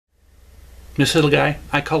This little guy,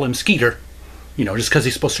 I call him Skeeter, just because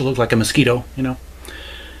he's supposed to look like a mosquito.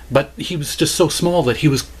 But he was just so small that he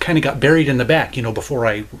was kind of got buried in the back, before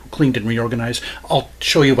I cleaned and reorganized. I'll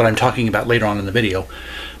show you what I'm talking about later on in the video.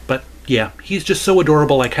 But yeah, he's just so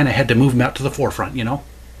adorable, I kind of had to move him out to the forefront, And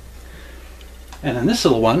then this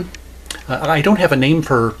little one, I don't have a name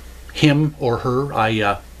for him or her,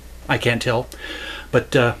 I can't tell.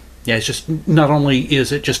 But yeah, it's just, not only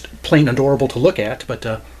is it just plain adorable to look at,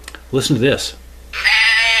 but listen to this.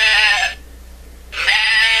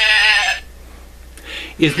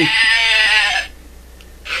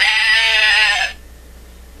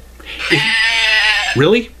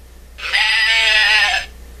 Really?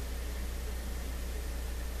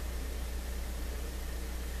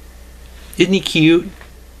 Isn't he cute?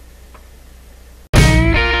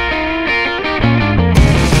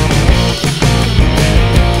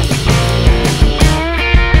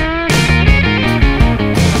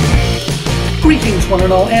 Greetings one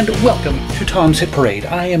and all, and welcome to Tom's Hit Parade.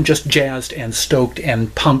 I am just jazzed and stoked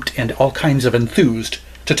and pumped and all kinds of enthused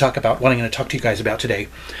to talk about what I'm going to talk to you guys about today.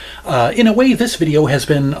 In a way, this video has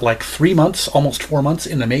been like 3 months, almost 4 months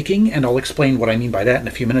in the making, and I'll explain what I mean by that in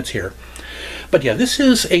a few minutes here. But yeah, this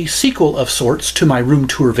is a sequel of sorts to my room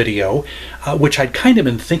tour video, which I'd kind of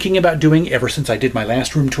been thinking about doing ever since I did my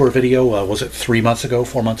last room tour video. Was it 3 months ago,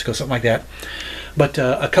 4 months ago, something like that? But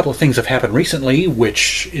a couple of things have happened recently,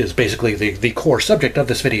 which is basically the core subject of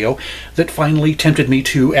this video, that finally tempted me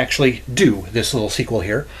to actually do this little sequel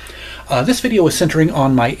here. This video is centering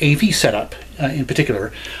on my AV setup in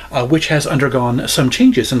particular, which has undergone some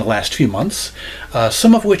changes in the last few months,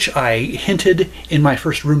 some of which I hinted in my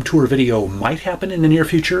first room tour video might happen in the near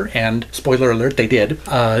future, and spoiler alert, they did.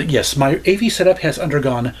 Yes, my AV setup has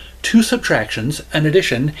undergone 2 subtractions, an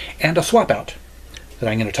addition, and a swap out that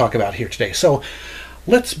I'm going to talk about here today. So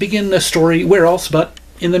let's begin the story where else but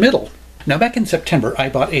in the middle. Now, back in September, I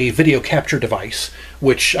bought a video capture device,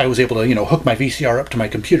 which I was able to, hook my VCR up to my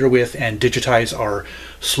computer with and digitize our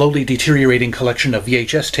slowly deteriorating collection of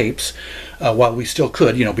VHS tapes while we still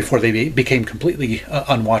could, before they became completely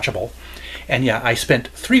unwatchable. And yeah, I spent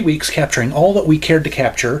 3 weeks capturing all that we cared to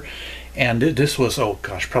capture, and this was, oh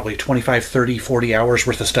gosh, probably 25, 30, 40 hours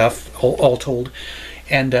worth of stuff, all told.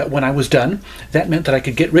 And when I was done, that meant that I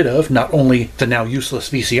could get rid of not only the now useless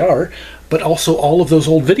VCR, but also all of those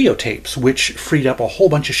old videotapes, which freed up a whole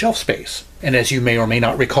bunch of shelf space. And as you may or may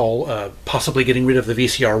not recall, possibly getting rid of the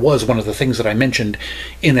VCR was one of the things that I mentioned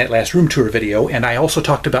in that last room tour video, and I also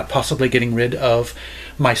talked about possibly getting rid of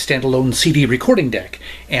my standalone CD recording deck.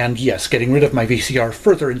 And yes, getting rid of my VCR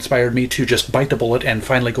further inspired me to just bite the bullet and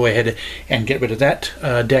finally go ahead and get rid of that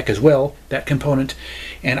deck as well, that component.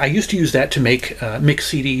 And I used to use that to make mix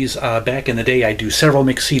CDs. Back in the day, I'd do several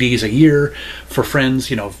mix CDs a year for friends,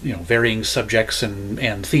 varying subjects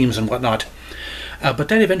and themes and whatnot. But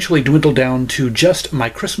that eventually dwindled down to just my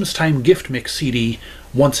Christmas time gift mix CD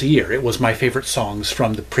once a year. It was my favorite songs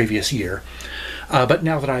from the previous year. But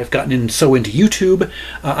now that I've gotten so into YouTube,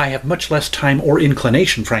 I have much less time or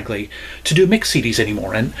inclination, frankly, to do mix CDs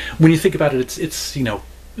anymore. And when you think about it, it's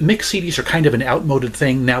mix CDs are kind of an outmoded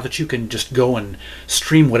thing now that you can just go and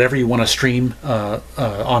stream whatever you want to stream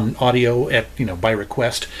on audio at by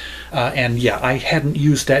request. And yeah, I hadn't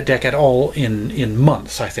used that deck at all in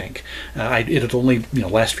months. I think it had only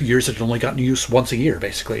last few years it had only gotten used once a year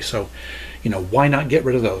basically. So why not get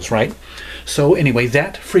rid of those, right? So anyway,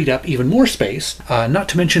 that freed up even more space, not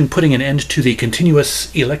to mention putting an end to the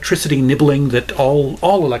continuous electricity nibbling that all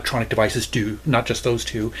electronic devices do, not just those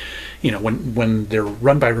two. When they're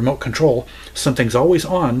run by remote control, something's always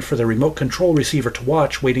on for the remote control receiver to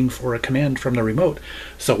watch, waiting for a command from the remote.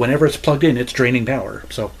 So whenever it's plugged in, it's draining power.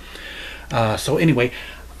 So anyway,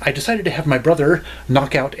 I decided to have my brother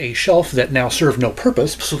knock out a shelf that now served no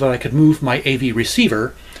purpose so that I could move my AV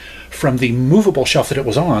receiver from the movable shelf that it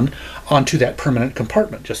was on onto that permanent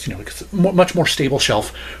compartment. Just, it's a much more stable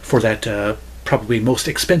shelf for that probably most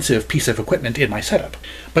expensive piece of equipment in my setup.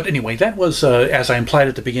 But anyway, that was, as I implied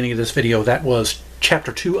at the beginning of this video, that was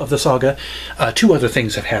chapter 2 of the saga. 2 other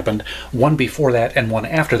things have happened, one before that and one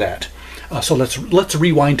after that. So let's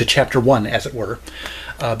rewind to chapter 1, as it were.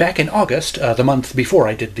 Back in August, the month before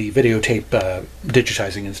I did the videotape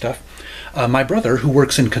digitizing and stuff, my brother, who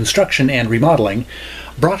works in construction and remodeling,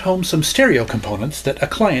 brought home some stereo components that a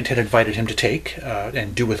client had invited him to take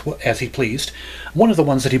and do with as he pleased. One of the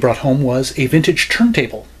ones that he brought home was a vintage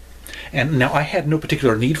turntable. And now I had no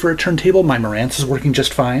particular need for a turntable. My Marantz is working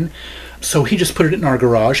just fine. So he just put it in our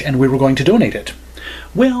garage and we were going to donate it.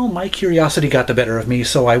 Well, my curiosity got the better of me,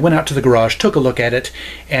 so I went out to the garage, took a look at it,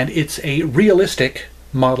 and it's a realistic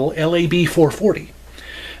model LAB 440.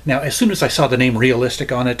 Now, as soon as I saw the name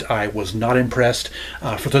Realistic on it, I was not impressed.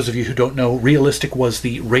 For those of you who don't know, Realistic was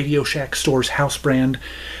the Radio Shack store's house brand,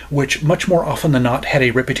 which much more often than not had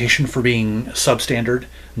a reputation for being substandard,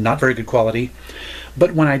 not very good quality.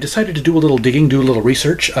 But when I decided to do a little digging, do a little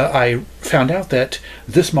research, I found out that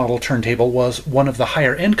this model turntable was one of the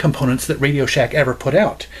higher end components that Radio Shack ever put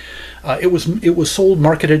out. It was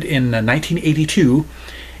marketed in 1982,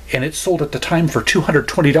 and it sold at the time for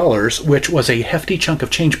 $220, which was a hefty chunk of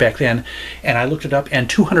change back then. And I looked it up, and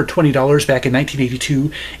 $220 back in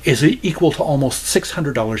 1982 is equal to almost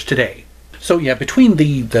 $600 today. So yeah, between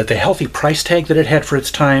the healthy price tag that it had for its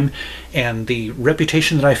time and the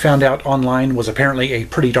reputation that I found out online was apparently a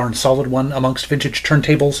pretty darn solid one amongst vintage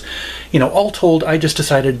turntables, you know, all told, I just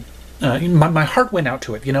decided, my heart went out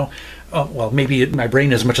to it, you know. Well, maybe my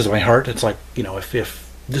brain as much as my heart. It's like, you know, if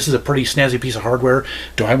this is a pretty snazzy piece of hardware,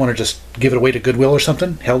 do I want to just give it away to Goodwill or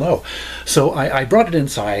something? Hell no. So I brought it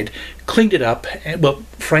inside, cleaned it up, and, well,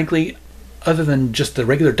 frankly, other than just the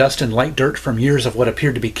regular dust and light dirt from years of what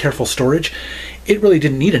appeared to be careful storage, it really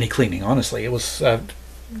didn't need any cleaning, honestly. It was,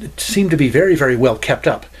 it seemed to be very, very well kept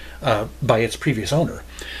up by its previous owner.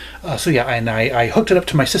 So yeah, and I hooked it up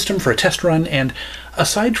to my system for a test run, and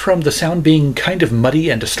aside from the sound being kind of muddy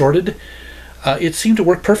and distorted, it seemed to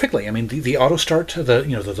work perfectly. I mean, the auto start, the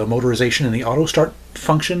motorization and the auto start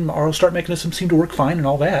function, auto start mechanism seemed to work fine and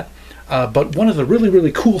all that. But one of the really,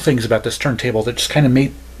 really cool things about this turntable that just kind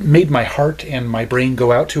of made my heart and my brain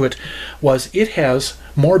go out to it was it has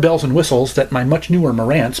more bells and whistles that my much newer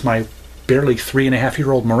Marantz, my barely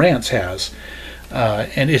 3.5-year-old Marantz has.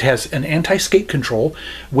 And it has an anti-skate control,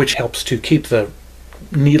 which helps to keep the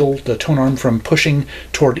needle, the tone arm, from pushing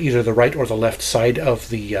toward either the right or the left side of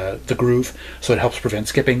the groove, so it helps prevent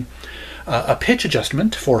skipping. A pitch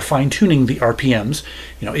adjustment for fine-tuning the RPMs.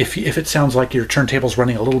 You know, if it sounds like your turntable's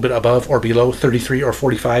running a little bit above or below 33 or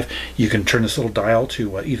 45, you can turn this little dial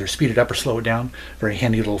to either speed it up or slow it down. Very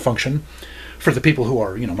handy little function for the people who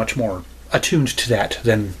are, you know, much more attuned to that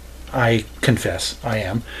than I confess I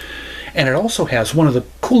am. And it also has one of the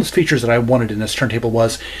coolest features that I wanted in this turntable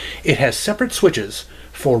was it has separate switches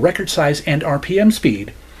for record size and RPM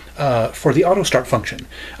speed for the auto start function.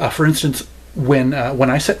 For instance, when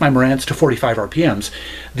I set my Marantz to 45 RPMs,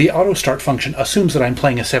 the auto start function assumes that I'm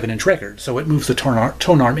playing a 7-inch record, so it moves the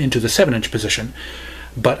tone arm into the 7-inch position.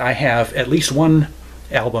 But I have at least one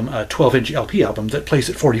album, a 12-inch LP album, that plays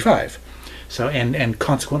at 45. So and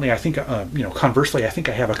consequently, I think conversely, I think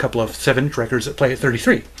I have a couple of 7-inch records that play at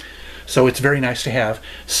 33. So it's very nice to have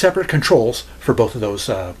separate controls for both of those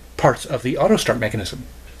parts of the auto start mechanism.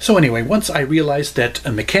 So anyway, once I realized that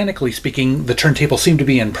mechanically speaking, the turntable seemed to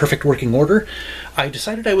be in perfect working order, I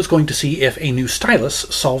decided I was going to see if a new stylus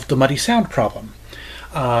solved the muddy sound problem.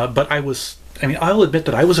 But I'll admit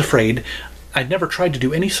that I was afraid. I'd never tried to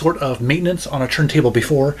do any sort of maintenance on a turntable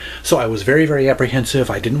before, so I was very, very apprehensive.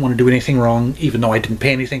 I didn't want to do anything wrong, even though I didn't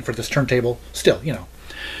pay anything for this turntable. Still, you know.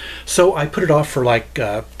 So I put it off for like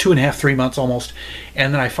 2.5, 3 months almost,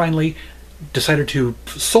 and then I finally decided to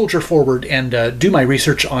soldier forward and do my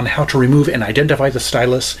research on how to remove and identify the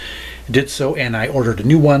stylus. Did so, and I ordered a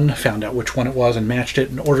new one, found out which one it was and matched it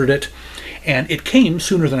and ordered it, and it came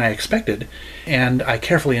sooner than I expected, and I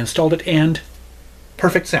carefully installed it, and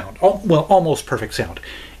perfect sound. Well, almost perfect sound.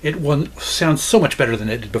 It sounds so much better than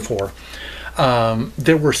it did before.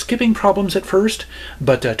 There were skipping problems at first,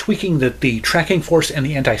 but tweaking the tracking force and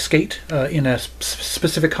the anti-skate in a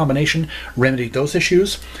specific combination remedied those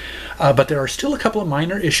issues. But there are still a couple of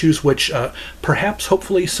minor issues which perhaps,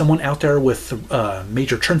 hopefully, someone out there with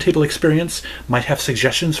major turntable experience might have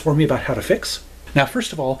suggestions for me about how to fix. Now,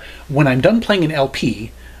 first of all, when I'm done playing an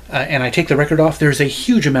LP, and I take the record off, there's a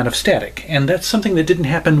huge amount of static, and that's something that didn't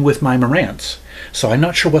happen with my Marantz. So I'm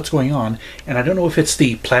not sure what's going on, and I don't know if it's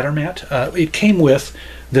the platter mat. It came with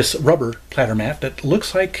this rubber platter mat that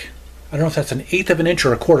looks like, I don't know if that's 1/8 of an inch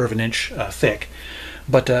or 1/4 of an inch thick.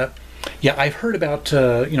 But yeah, I've heard about,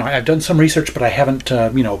 I've done some research, but I haven't,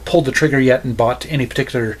 pulled the trigger yet and bought any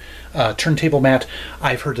particular turntable mat.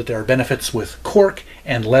 I've heard that there are benefits with cork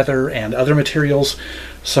and leather and other materials.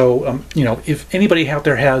 So, if anybody out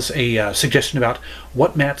there has a suggestion about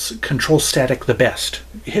what mats control static the best,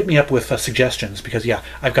 hit me up with suggestions, because yeah,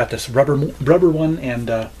 I've got this rubber one,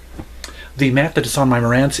 and the mat that is on my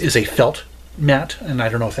Marantz is a felt mat, and I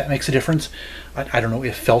don't know if that makes a difference. I don't know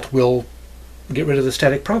if felt will get rid of the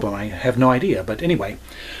static problem. I have no idea, but anyway.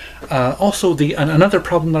 Also, another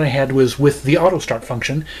problem that I had was with the auto start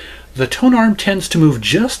function. The tone arm tends to move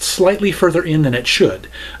just slightly further in than it should.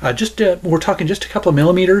 We're talking just a couple of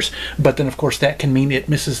millimeters, but then of course that can mean it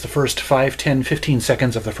misses the first 5, 10, 15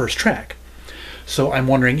 seconds of the first track. So I'm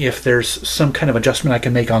wondering if there's some kind of adjustment I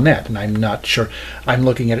can make on that, and I'm not sure. I'm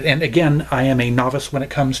looking at it, and again, I am a novice when it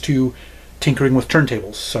comes to tinkering with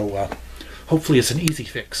turntables, so hopefully it's an easy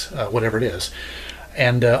fix, whatever it is.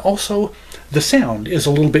 And also, the sound is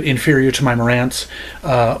a little bit inferior to my Marantz.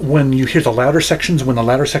 When you hear the louder sections, when the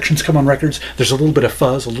louder sections come on records, there's a little bit of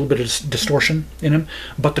fuzz, a little bit of distortion in them,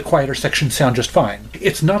 but the quieter sections sound just fine.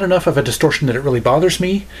 It's not enough of a distortion that it really bothers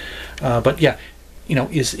me, but yeah, you know,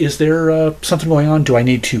 is there something going on? Do I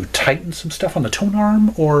need to tighten some stuff on the tone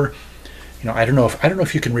arm, or you know, I don't know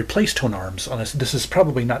if you can replace tone arms on this. This is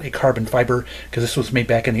probably not a carbon fiber, because this was made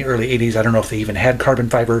back in the early 80s. I don't know if they even had carbon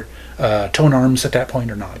fiber tone arms at that point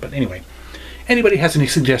or not. But anyway, anybody has any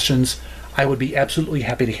suggestions, I would be absolutely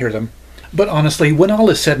happy to hear them. But honestly, when all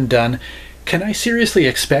is said and done, can I seriously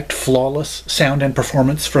expect flawless sound and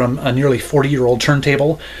performance from a nearly 40-year-old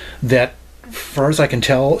turntable that, as far as I can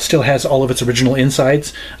tell, still has all of its original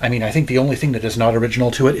insides? I mean, I think the only thing that is not original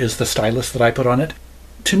to it is the stylus that I put on it.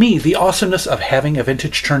 To me, the awesomeness of having a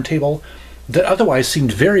vintage turntable that otherwise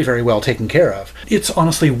seemed very, very well taken care of, it's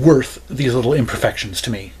honestly worth these little imperfections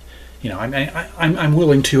to me. You know, I'm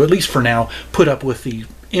willing to, at least for now, put up with the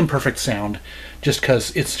imperfect sound, just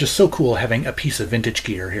because it's just so cool having a piece of vintage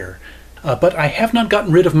gear here. But I have not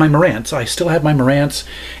gotten rid of my Marantz. I still have my Marantz.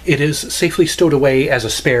 It is safely stowed away as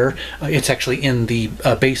a spare. It's actually in the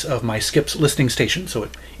base of my Skips listening station, so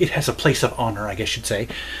it has a place of honor, I guess you'd say.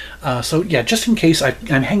 So yeah, just in case,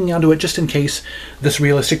 I'm hanging on to it just in case this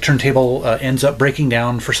realistic turntable ends up breaking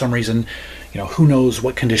down for some reason. You know, who knows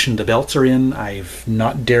what condition the belts are in. I've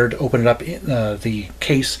not dared open it up, the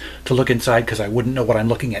case, to look inside, because I wouldn't know what I'm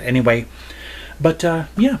looking at anyway. But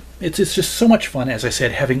yeah, it's just so much fun, as I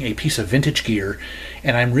said, having a piece of vintage gear,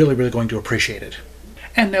 and I'm really, really going to appreciate it.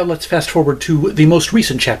 And now let's fast forward to the most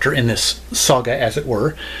recent chapter in this saga, as it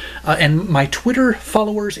were. And my Twitter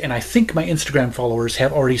followers, and I think my Instagram followers,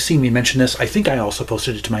 have already seen me mention this. I think I also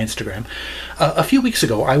posted it to my Instagram. A few weeks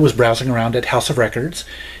ago, I was browsing around at House of Records,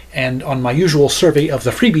 and on my usual survey of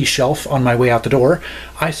the freebies shelf on my way out the door,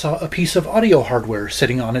 I saw a piece of audio hardware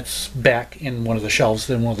sitting on its back in one of the shelves,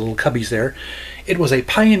 in one of the little cubbies there. It was a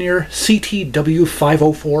Pioneer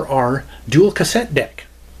CTW504R dual cassette deck.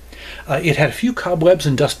 It had a few cobwebs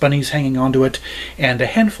and dust bunnies hanging onto it, and a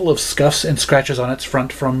handful of scuffs and scratches on its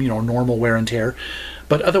front from, you know, normal wear and tear.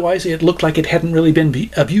 But otherwise, it looked like it hadn't really been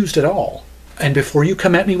abused at all. And before you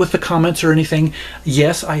come at me with the comments or anything,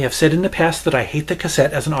 yes, I have said in the past that I hate the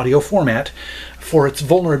cassette as an audio format for its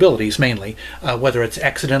vulnerabilities mainly, whether it's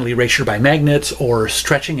accidentally erasure by magnets or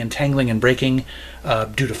stretching and tangling and breaking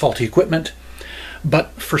due to faulty equipment.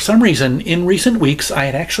 But for some reason, in recent weeks, I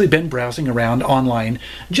had actually been browsing around online,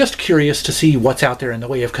 just curious to see what's out there in the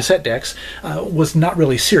way of cassette decks, was not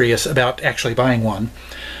really serious about actually buying one.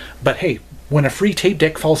 But hey, when a free tape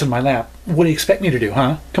deck falls in my lap, what do you expect me to do,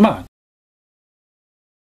 huh? Come on.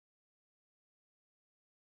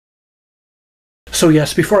 So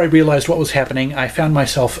yes, before I realized what was happening, I found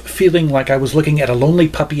myself feeling like I was looking at a lonely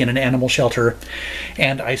puppy in an animal shelter,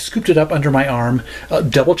 and I scooped it up under my arm,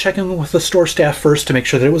 double checking with the store staff first to make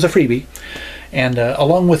sure that it was a freebie, and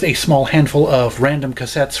along with a small handful of random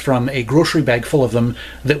cassettes from a grocery bag full of them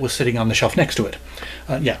that was sitting on the shelf next to it.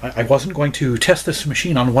 Yeah, I wasn't going to test this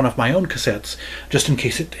machine on one of my own cassettes, just in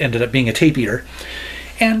case it ended up being a tape eater,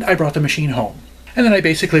 and I brought the machine home. And then I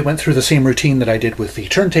basically went through the same routine that I did with the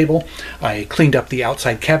turntable. I cleaned up the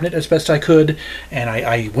outside cabinet as best I could, and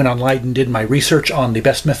I went online and did my research on the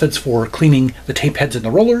best methods for cleaning the tape heads and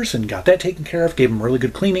the rollers, and got that taken care of, gave them really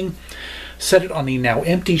good cleaning. Set it on the now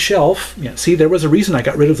empty shelf. Yeah, see, there was a reason I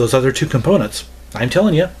got rid of those other two components. I'm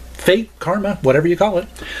telling you, fate, karma, whatever you call it.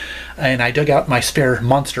 And I dug out my spare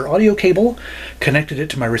monster audio cable, connected it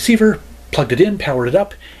to my receiver, plugged it in, powered it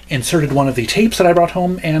up, inserted one of the tapes that I brought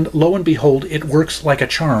home, and lo and behold, it works like a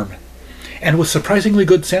charm. And with surprisingly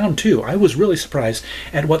good sound, too. I was really surprised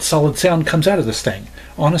at what solid sound comes out of this thing,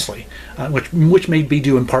 honestly, which may be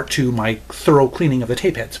due in part to my thorough cleaning of the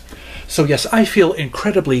tape heads. So yes, I feel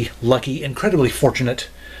incredibly lucky, incredibly fortunate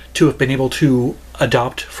to have been able to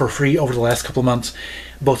adopt for free over the last couple of months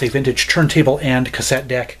both a vintage turntable and cassette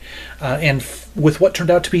deck, and with what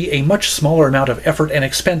turned out to be a much smaller amount of effort and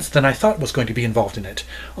expense than I thought was going to be involved in it,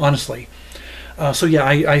 honestly. So yeah,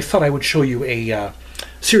 I thought I would show you a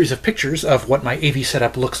series of pictures of what my AV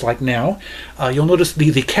setup looks like now. You'll notice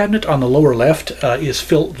the cabinet on the lower left is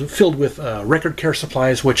filled with record care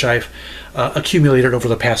supplies, which I've accumulated over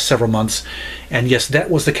the past several months. And yes,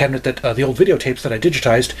 that was the cabinet that the old videotapes that I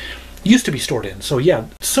digitized used to be stored in. So yeah,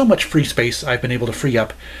 so much free space I've been able to free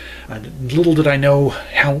up. Little did I know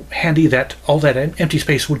how handy that all that empty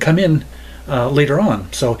space would come in later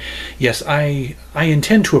on. So yes, I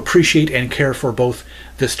intend to appreciate and care for both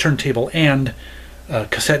this turntable and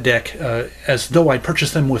cassette deck as though I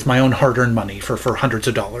purchased them with my own hard-earned money for hundreds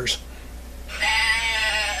of dollars.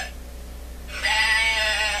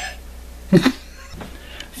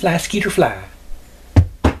 Fly, Skeeter, fly.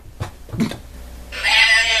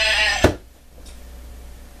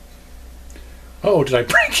 Oh, did I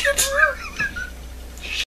break it?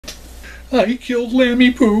 I killed Lammy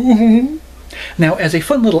Poo. Now, as a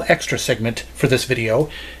fun little extra segment for this video,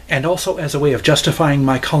 and also as a way of justifying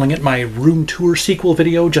my calling it my room tour sequel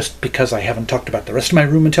video, just because I haven't talked about the rest of my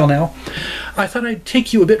room until now, I thought I'd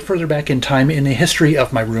take you a bit further back in time in the history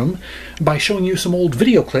of my room by showing you some old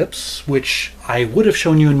video clips, which I would have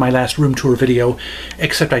shown you in my last room tour video,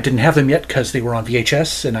 except I didn't have them yet because they were on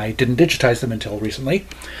VHS and I didn't digitize them until recently.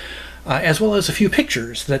 As well as a few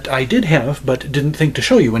pictures that I did have but didn't think to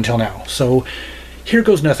show you until now. So here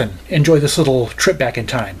goes nothing. Enjoy this little trip back in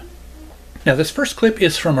time. Now this first clip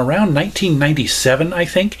is from around 1997, I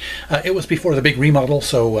think. It was before the big remodel,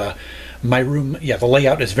 so my room, yeah, the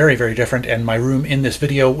layout is very, very different, and my room in this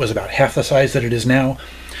video was about half the size that it is now.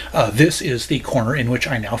 This is the corner in which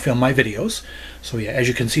I now film my videos. So yeah, as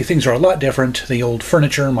you can see, things are a lot different. The old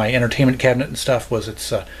furniture, my entertainment cabinet and stuff, was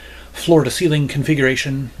its floor-to-ceiling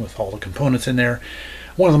configuration with all the components in there.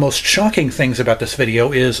 One of the most shocking things about this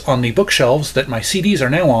video is on the bookshelves that my CDs are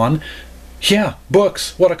now on. Yeah,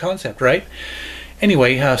 books! What a concept, right?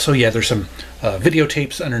 Anyway, so yeah, there's some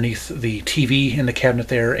videotapes underneath the TV in the cabinet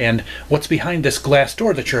there, and what's behind this glass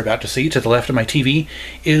door that you're about to see to the left of my TV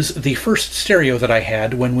is the first stereo that I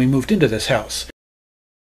had when we moved into this house.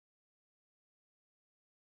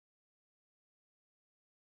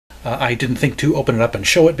 I didn't think to open it up and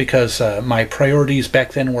show it because my priorities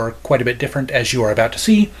back then were quite a bit different, as you are about to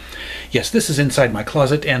see. Yes, this is inside my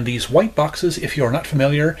closet, and these white boxes, if you are not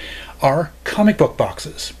familiar, are comic book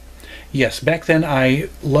boxes. Yes, back then I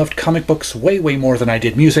loved comic books way, way more than I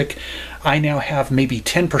did music. I now have maybe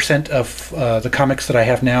 10% of the comics that I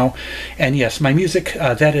have now. And yes, my music,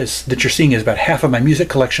 that you're seeing is about half of my music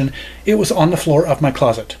collection. It was on the floor of my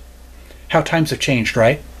closet. How times have changed,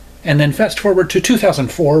 right? And then fast forward to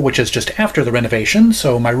 2004, which is just after the renovation,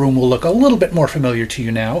 so my room will look a little bit more familiar to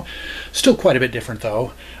you now. Still quite a bit different,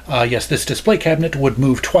 though. Yes, this display cabinet would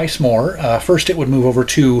move twice more. First it would move over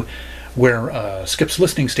to where Skip's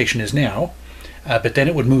listening station is now, but then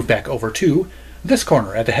it would move back over to this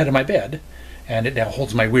corner at the head of my bed, and it now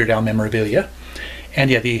holds my Weird Al memorabilia.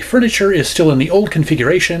 And yeah, the furniture is still in the old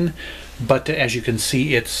configuration, but as you can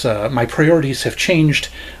see, it's my priorities have changed.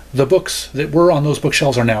 The books that were on those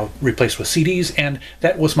bookshelves are now replaced with CDs, and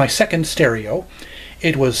that was my second stereo.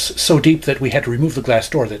 It was so deep that we had to remove the glass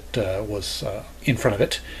door that was in front of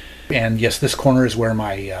it. And yes, this corner is where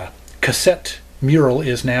my cassette mural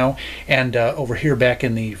is now, and over here back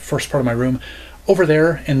in the first part of my room, over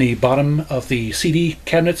there in the bottom of the CD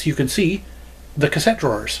cabinets, you can see the cassette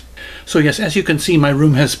drawers. So yes, as you can see, my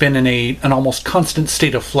room has been in an almost constant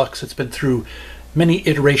state of flux. It's been through many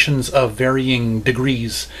iterations of varying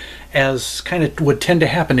degrees, as kind of would tend to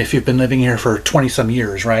happen if you've been living here for 20-some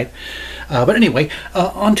years, right? But anyway,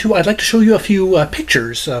 I'd like to show you a few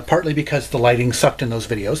pictures, partly because the lighting sucked in those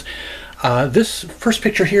videos. This first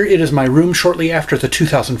picture here, it is my room shortly after the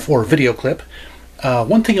 2004 video clip.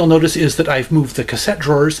 One thing you'll notice is that I've moved the cassette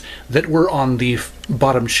drawers that were on the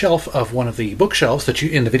bottom shelf of one of the bookshelves that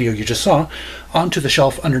in the video you just saw onto the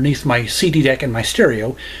shelf underneath my CD deck and my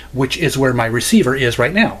stereo, which is where my receiver is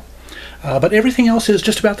right now. But everything else is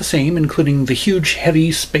just about the same, including the huge,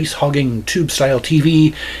 heavy, space-hogging tube-style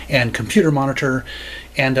TV and computer monitor.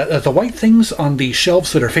 And the white things on the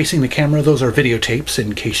shelves that are facing the camera, those are videotapes,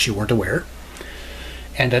 in case you weren't aware.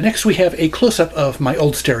 And next we have a close-up of my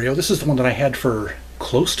old stereo. This is the one that I had for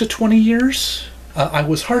close to 20 years. I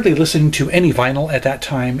was hardly listening to any vinyl at that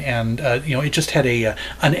time, and you know, it just had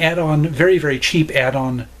an add-on, very, very cheap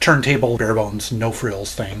add-on turntable, bare bones, no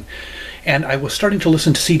frills thing. And I was starting to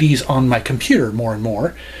listen to CDs on my computer more and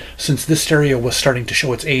more. Since this stereo was starting to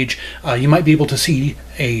show its age, you might be able to see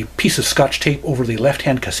a piece of Scotch tape over the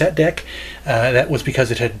left-hand cassette deck. That was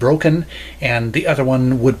because it had broken, and the other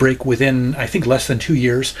one would break within, I think, less than 2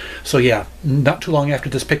 years. So yeah, not too long after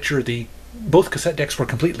this picture, both cassette decks were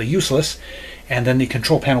completely useless, and then the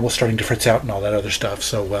control panel was starting to fritz out and all that other stuff.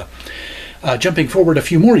 So jumping forward a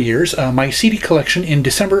few more years, my CD collection in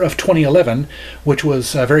December of 2011, which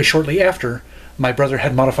was very shortly after my brother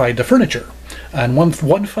had modified the furniture. And one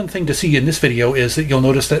fun thing to see in this video is that you'll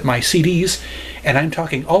notice that my CDs, and I'm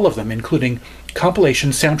talking all of them, including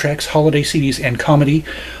compilations, soundtracks, holiday CDs, and comedy,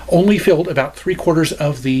 only filled about 3/4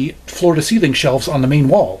 of the floor-to-ceiling shelves on the main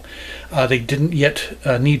wall. They didn't yet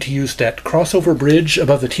need to use that crossover bridge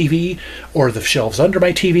above the TV, or the shelves under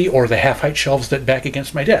my TV, or the half-height shelves that back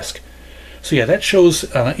against my desk. So yeah, that shows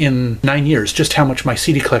in 9 years just how much my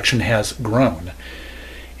CD collection has grown.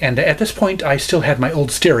 And at this point I still had my old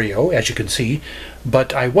stereo, as you can see,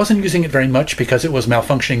 but I wasn't using it very much because it was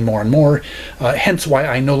malfunctioning more and more, hence why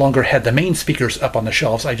I no longer had the main speakers up on the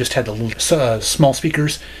shelves. I just had the little small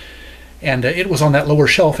speakers, and it was on that lower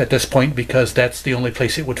shelf at this point because that's the only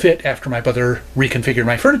place it would fit after my brother reconfigured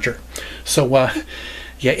my furniture. So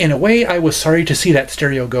yeah, in a way I was sorry to see that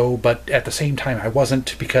stereo go, but at the same time I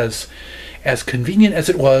wasn't, because as convenient as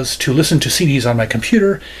it was to listen to CDs on my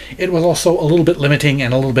computer, it was also a little bit limiting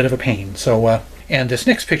and a little bit of a pain. So, and this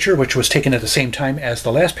next picture, which was taken at the same time as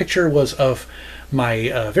the last picture, was of my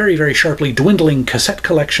very, very sharply dwindling cassette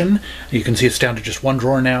collection. You can see it's down to just one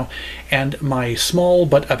drawer now, and my small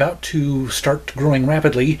but about to start growing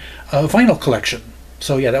rapidly vinyl collection.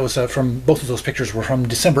 So yeah, that was from, both of those pictures were from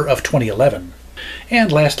December of 2011.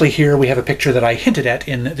 And lastly here we have a picture that I hinted at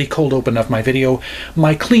in the cold open of my video,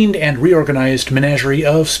 my cleaned and reorganized menagerie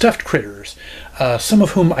of stuffed critters, some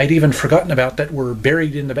of whom I'd even forgotten about that were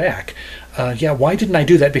buried in the back. Yeah, why didn't I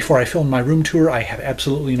do that before I filmed my room tour? I have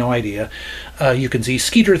absolutely no idea. You can see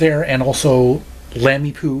Skeeter there, and also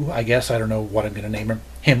Lammy Poo, I guess. I don't know what I'm going to name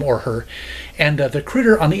him or her. And the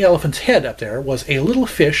critter on the elephant's head up there was a little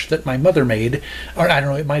fish that my mother made, or I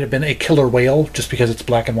don't know, it might have been a killer whale just because it's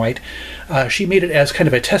black and white. She made it as kind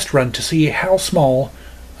of a test run to see how small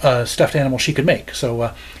stuffed animal she could make.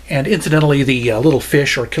 So, and incidentally, the little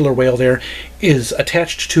fish or killer whale there is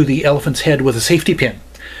attached to the elephant's head with a safety pin,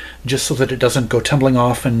 just so that it doesn't go tumbling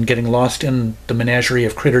off and getting lost in the menagerie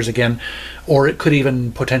of critters again, or it could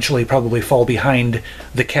even potentially probably fall behind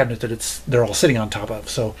the cabinet that they're all sitting on top of,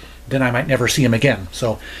 so then I might never see him again.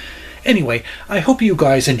 So anyway, I hope you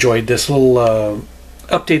guys enjoyed this little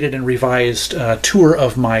updated and revised tour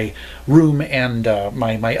of my room and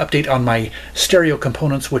my update on my stereo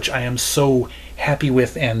components, which I am so happy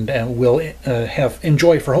with and will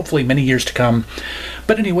enjoy for hopefully many years to come.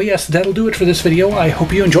 But anyway, yes, that'll do it for this video. I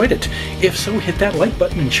hope you enjoyed it. If so, hit that like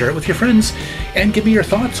button and share it with your friends, and give me your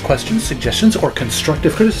thoughts, questions, suggestions, or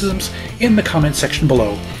constructive criticisms in the comments section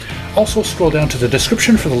below. Also, scroll down to the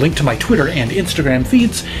description for the link to my Twitter and Instagram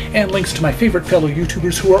feeds, and links to my favorite fellow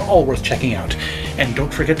YouTubers who are all worth checking out. And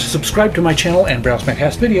don't forget to subscribe to my channel and browse my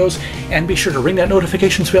past videos, and be sure to ring that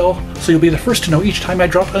notifications bell so you'll be the first to know each time I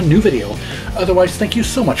drop a new video. Otherwise, thank you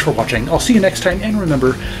so much for watching. I'll see you next time, and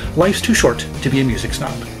remember, life's too short to be a music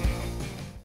snob.